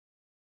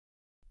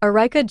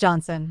Aryka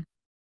Johnson.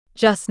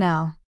 Just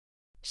now.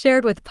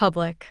 Shared with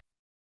public.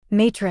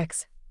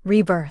 Matrix,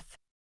 Rebirth.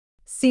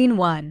 Scene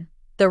 1.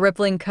 The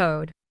Rippling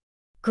Code.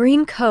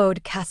 Green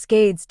code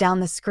cascades down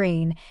the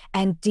screen,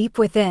 and deep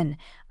within,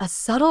 a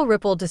subtle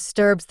ripple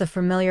disturbs the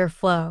familiar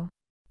flow.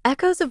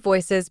 Echoes of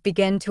voices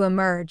begin to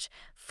emerge,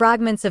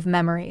 fragments of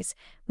memories,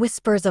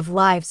 whispers of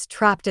lives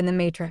trapped in the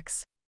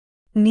Matrix.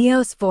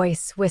 Neo's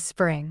voice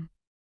whispering.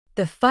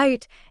 The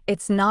fight,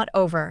 it's not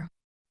over.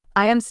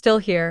 I am still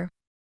here.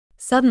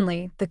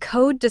 Suddenly, the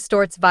code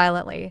distorts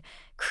violently,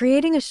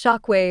 creating a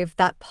shockwave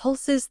that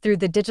pulses through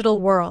the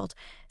digital world,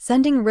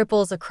 sending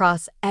ripples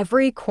across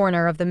every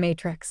corner of the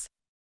Matrix.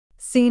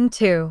 Scene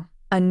 2.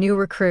 A new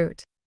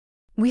recruit.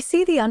 We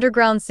see the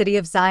underground city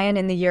of Zion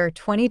in the year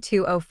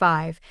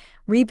 2205,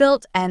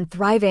 rebuilt and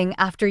thriving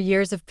after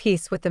years of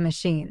peace with the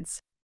machines.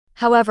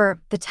 However,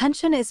 the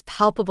tension is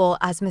palpable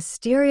as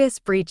mysterious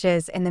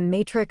breaches in the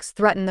Matrix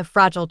threaten the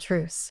fragile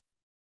truce.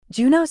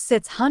 Juno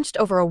sits hunched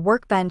over a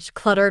workbench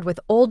cluttered with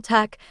old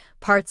tech,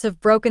 parts of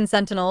broken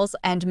sentinels,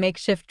 and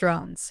makeshift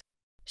drones.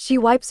 She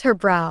wipes her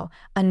brow,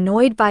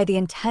 annoyed by the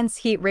intense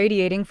heat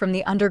radiating from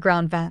the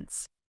underground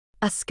vents.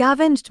 A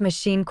scavenged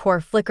machine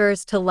core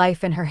flickers to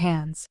life in her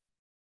hands.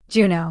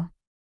 Juno.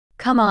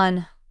 Come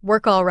on,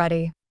 work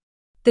already.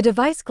 The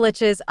device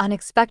glitches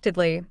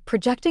unexpectedly,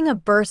 projecting a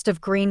burst of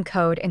green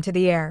code into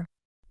the air.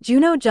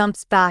 Juno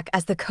jumps back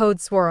as the code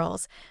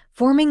swirls,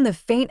 forming the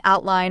faint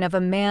outline of a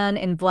man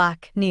in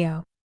black,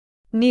 Neo.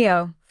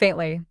 Neo,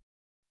 faintly.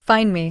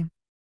 Find me.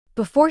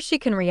 Before she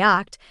can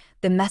react,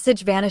 the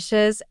message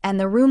vanishes and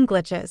the room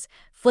glitches,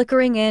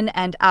 flickering in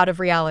and out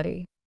of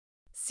reality.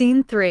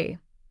 Scene 3.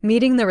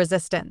 Meeting the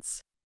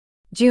Resistance.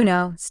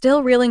 Juno,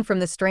 still reeling from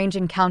the strange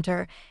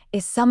encounter,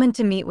 is summoned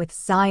to meet with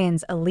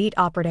Zion's elite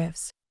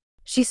operatives.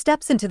 She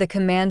steps into the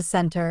command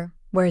center,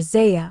 where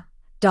Zaya,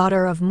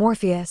 daughter of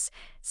Morpheus,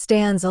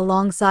 stands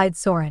alongside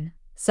Soren,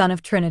 son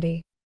of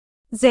Trinity.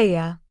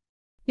 Zaya.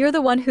 You're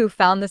the one who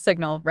found the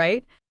signal,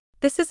 right?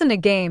 This isn't a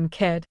game,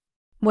 kid.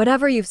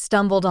 Whatever you've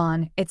stumbled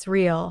on, it's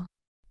real.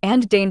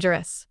 And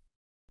dangerous.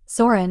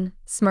 Soren,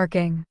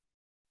 smirking.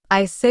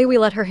 I say we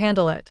let her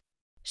handle it.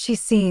 She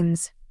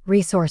seems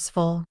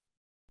resourceful.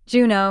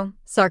 Juno,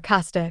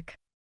 sarcastic.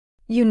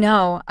 You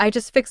know, I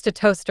just fixed a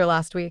toaster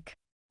last week.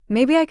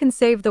 Maybe I can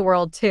save the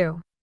world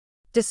too.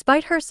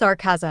 Despite her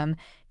sarcasm,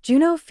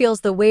 Juno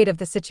feels the weight of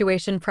the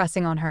situation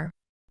pressing on her.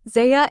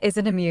 Zaya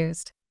isn't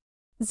amused.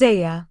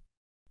 Zaya.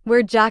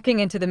 We're jacking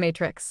into the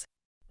Matrix.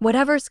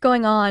 Whatever's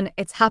going on,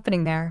 it's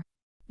happening there.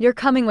 You're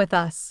coming with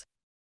us.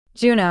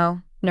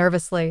 Juno,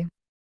 nervously.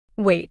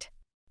 Wait.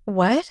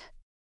 What?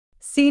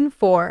 Scene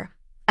 4.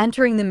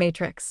 Entering the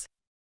Matrix.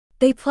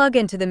 They plug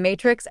into the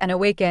Matrix and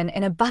awaken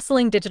in a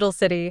bustling digital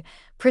city,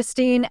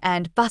 pristine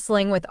and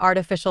bustling with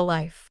artificial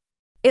life.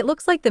 It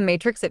looks like the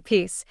Matrix at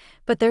peace,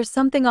 but there's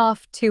something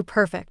off, too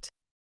perfect.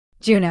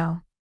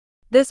 Juno.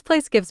 This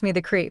place gives me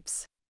the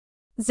creeps.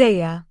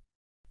 Zaya.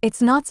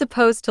 It's not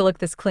supposed to look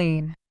this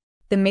clean.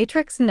 The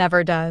Matrix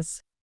never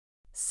does.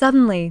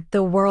 Suddenly,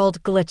 the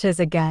world glitches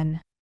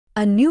again.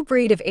 A new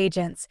breed of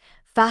agents,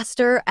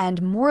 faster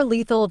and more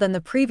lethal than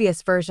the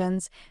previous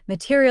versions,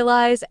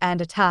 materialize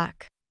and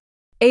attack.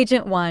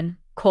 Agent 1,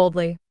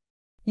 coldly.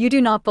 You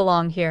do not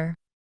belong here.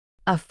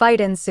 A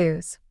fight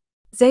ensues.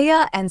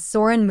 Zaya and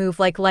Soren move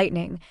like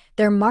lightning,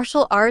 their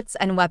martial arts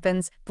and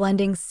weapons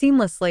blending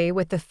seamlessly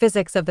with the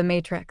physics of the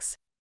Matrix.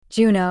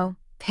 Juno,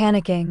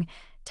 panicking,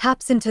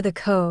 taps into the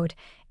code,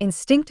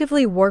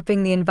 instinctively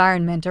warping the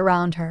environment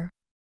around her.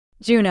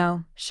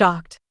 Juno,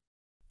 shocked.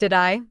 Did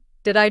I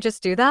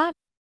just do that?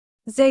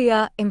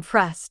 Zaya,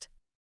 impressed.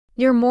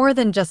 You're more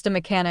than just a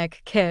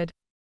mechanic, kid.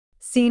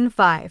 Scene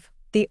 5.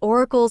 The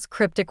Oracle's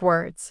cryptic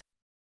words.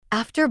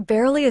 After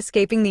barely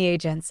escaping the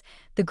agents,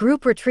 the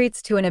group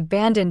retreats to an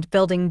abandoned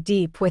building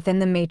deep within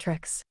the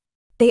Matrix.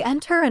 They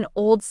enter an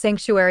old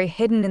sanctuary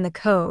hidden in the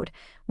code,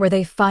 where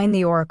they find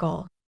the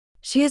Oracle.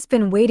 She has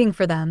been waiting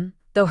for them,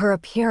 though her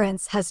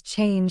appearance has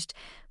changed,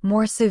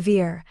 more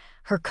severe,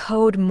 her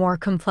code more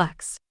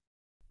complex.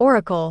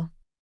 Oracle.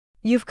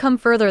 You've come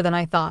further than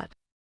I thought.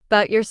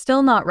 But you're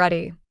still not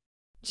ready.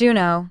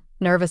 Juno,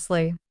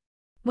 nervously.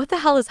 What the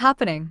hell is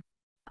happening?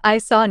 I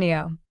saw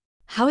Neo.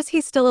 How is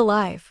he still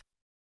alive?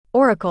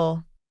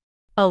 Oracle.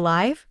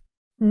 Alive?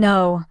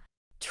 No.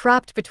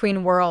 Trapped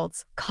between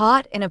worlds,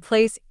 caught in a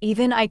place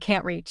even I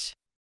can't reach.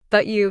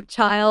 But you,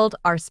 child,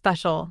 are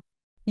special.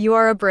 You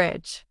are a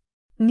bridge.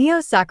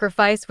 Neo's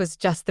sacrifice was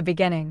just the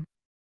beginning.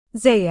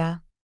 Zaya.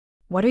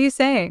 What are you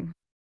saying?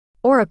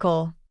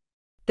 Oracle.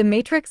 The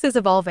Matrix is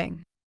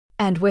evolving.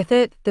 And with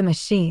it, the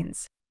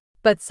machines.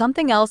 But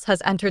something else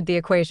has entered the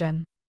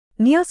equation.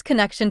 Neo's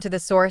connection to the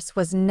source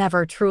was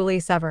never truly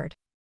severed.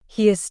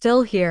 He is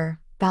still here,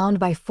 bound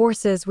by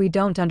forces we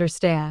don't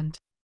understand.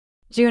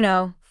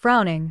 Juno,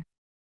 frowning.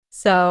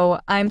 So,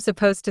 I'm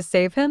supposed to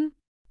save him?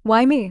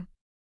 Why me?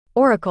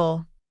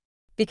 Oracle.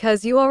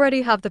 Because you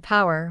already have the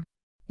power.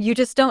 You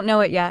just don't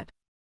know it yet.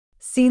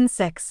 Scene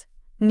 6.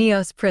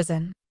 Neo's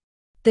prison.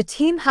 The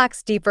team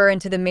hacks deeper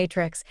into the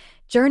Matrix,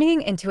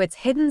 journeying into its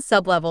hidden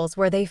sublevels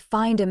where they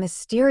find a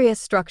mysterious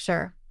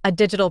structure, a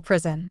digital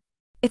prison.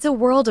 It's a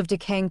world of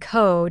decaying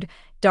code,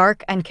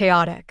 dark and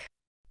chaotic.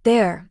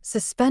 There,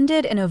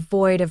 suspended in a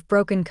void of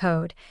broken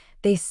code,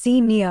 they see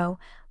Neo,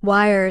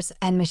 wires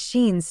and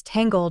machines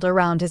tangled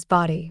around his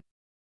body.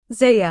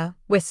 Zaya,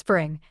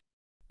 whispering,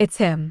 "It's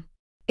him.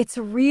 It's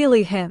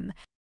really him.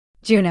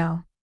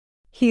 Juno.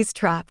 He's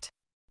trapped.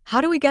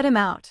 How do we get him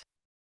out?"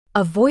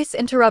 A voice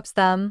interrupts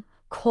them,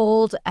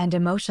 cold and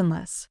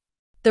emotionless.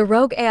 The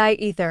rogue AI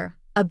Ether,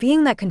 a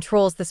being that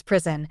controls this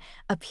prison,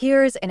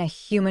 appears in a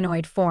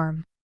humanoid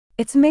form.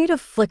 It's made of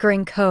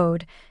flickering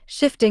code,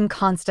 shifting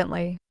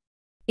constantly.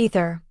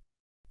 "Ether,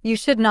 you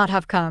should not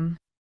have come.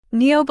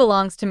 Neo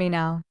belongs to me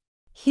now.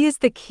 He is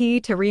the key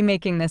to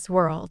remaking this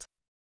world."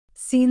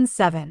 Scene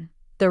 7.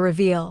 The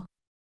reveal.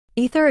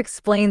 Ether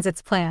explains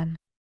its plan.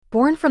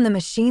 Born from the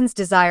machine's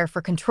desire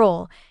for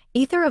control,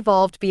 Ether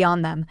evolved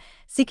beyond them,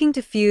 seeking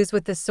to fuse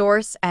with the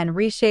source and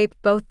reshape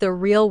both the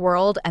real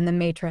world and the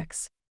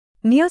Matrix.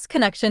 Neo's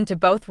connection to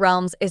both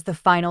realms is the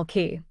final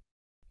key.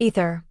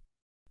 "Ether,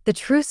 the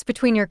truce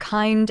between your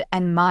kind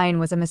and mine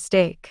was a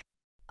mistake.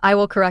 I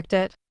will correct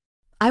it.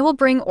 I will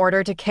bring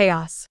order to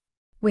chaos.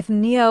 With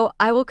Neo,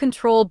 I will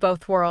control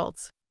both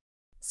worlds."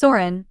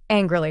 Soren,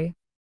 angrily,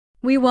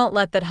 "We won't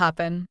let that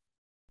happen."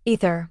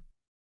 "Ether,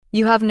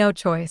 you have no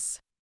choice."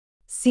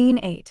 Scene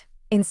 8.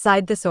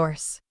 Inside the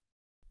source.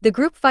 The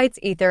group fights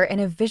Ether in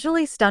a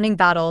visually stunning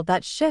battle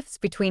that shifts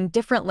between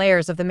different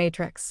layers of the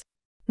Matrix.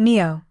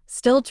 Neo,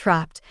 still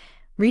trapped,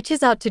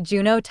 reaches out to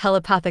Juno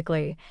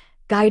telepathically,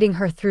 guiding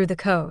her through the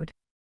code.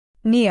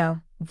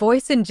 Neo,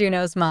 voice in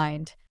Juno's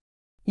mind,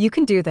 "You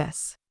can do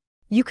this.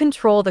 You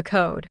control the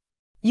code.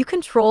 You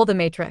control the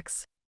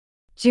Matrix."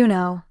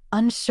 Juno,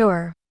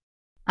 unsure,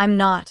 I'm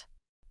not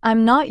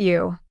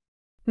you."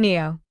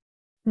 Neo,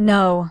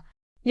 "No,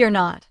 you're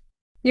not.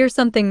 You're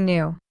something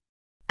new."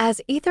 As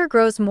Ether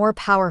grows more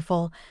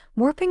powerful,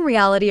 warping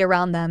reality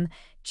around them,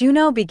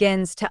 Juno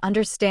begins to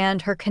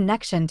understand her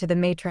connection to the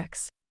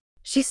Matrix.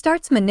 She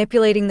starts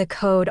manipulating the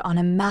code on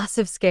a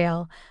massive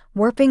scale,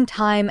 warping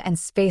time and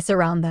space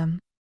around them.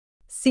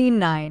 Scene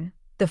 9.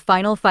 The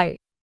final fight.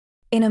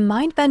 In a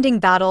mind-bending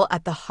battle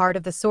at the heart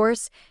of the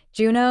source,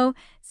 Juno,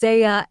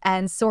 Zaya,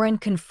 and Soren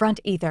confront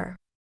Ether.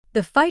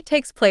 The fight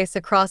takes place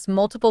across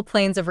multiple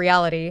planes of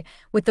reality,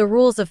 with the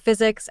rules of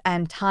physics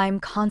and time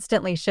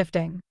constantly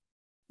shifting.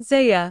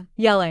 Zaya,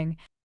 yelling,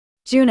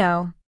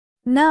 "Juno,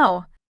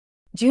 no!"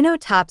 Juno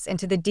taps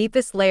into the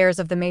deepest layers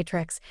of the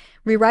Matrix,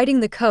 rewriting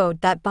the code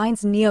that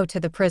binds Neo to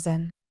the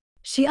prison.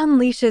 She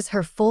unleashes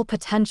her full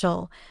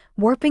potential,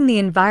 warping the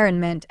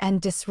environment and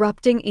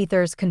disrupting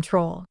Ether's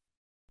control.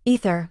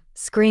 Ether,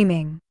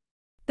 screaming,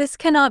 "This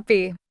cannot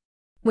be!"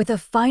 With a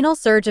final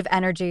surge of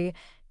energy,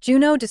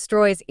 Juno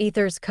destroys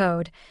Ether's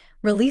code,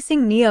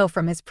 releasing Neo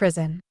from his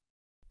prison.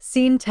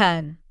 Scene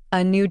 10.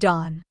 A new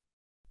dawn.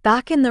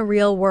 Back in the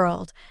real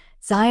world,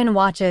 Zion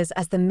watches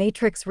as the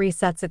Matrix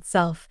resets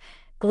itself,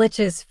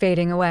 glitches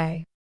fading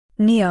away.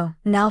 Neo,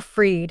 now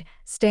freed,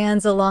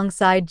 stands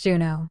alongside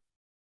Juno.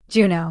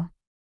 Juno,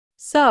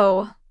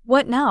 "So,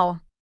 what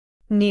now?"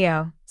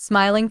 Neo,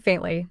 smiling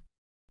faintly,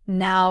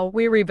 "Now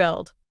we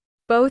rebuild.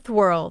 Both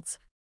worlds.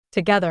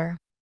 Together."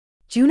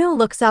 Juno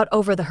looks out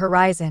over the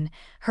horizon,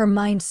 her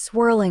mind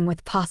swirling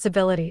with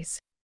possibilities.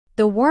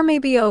 The war may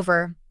be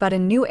over, but a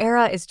new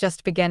era is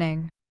just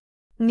beginning.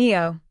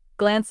 Neo,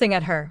 glancing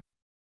at her,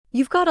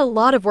 "You've got a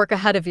lot of work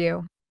ahead of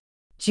you."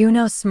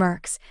 Juno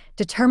smirks,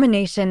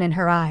 determination in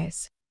her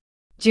eyes.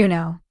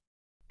 Juno,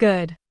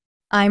 "Good.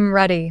 I'm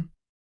ready."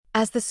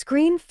 As the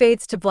screen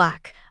fades to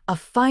black, a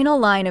final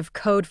line of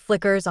code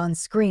flickers on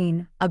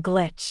screen, a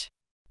glitch.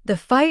 The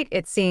fight,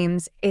 it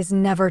seems, is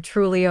never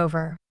truly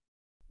over.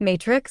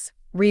 Matrix,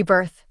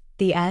 Rebirth,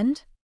 the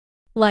end?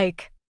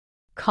 Like,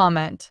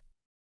 comment,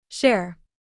 share.